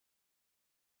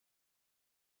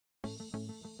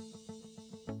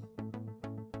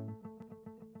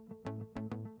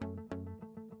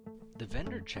The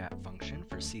vendor chat function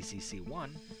for CCC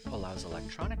ONE allows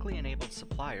electronically enabled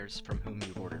suppliers from whom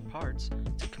you've ordered parts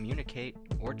to communicate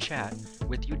or chat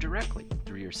with you directly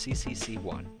through your CCC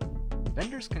ONE.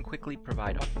 Vendors can quickly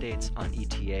provide updates on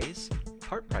ETAs,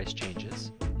 part price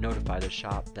changes, notify the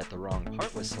shop that the wrong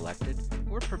part was selected,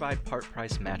 or provide part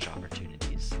price match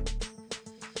opportunities.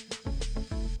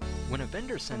 When a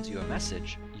vendor sends you a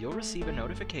message, you'll receive a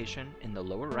notification in the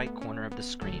lower right corner of the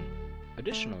screen.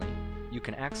 Additionally, you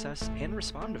can access and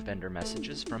respond to vendor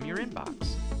messages from your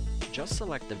inbox. Just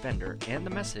select the vendor and the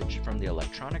message from the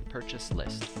electronic purchase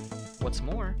list. What's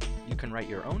more, you can write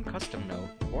your own custom note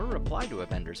or reply to a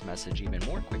vendor's message even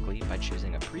more quickly by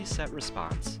choosing a preset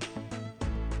response.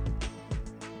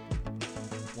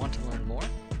 Want to learn more?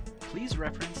 Please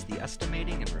reference the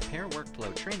Estimating and Repair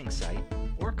Workflow training site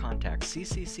or contact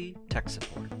CCC Tech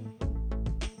Support.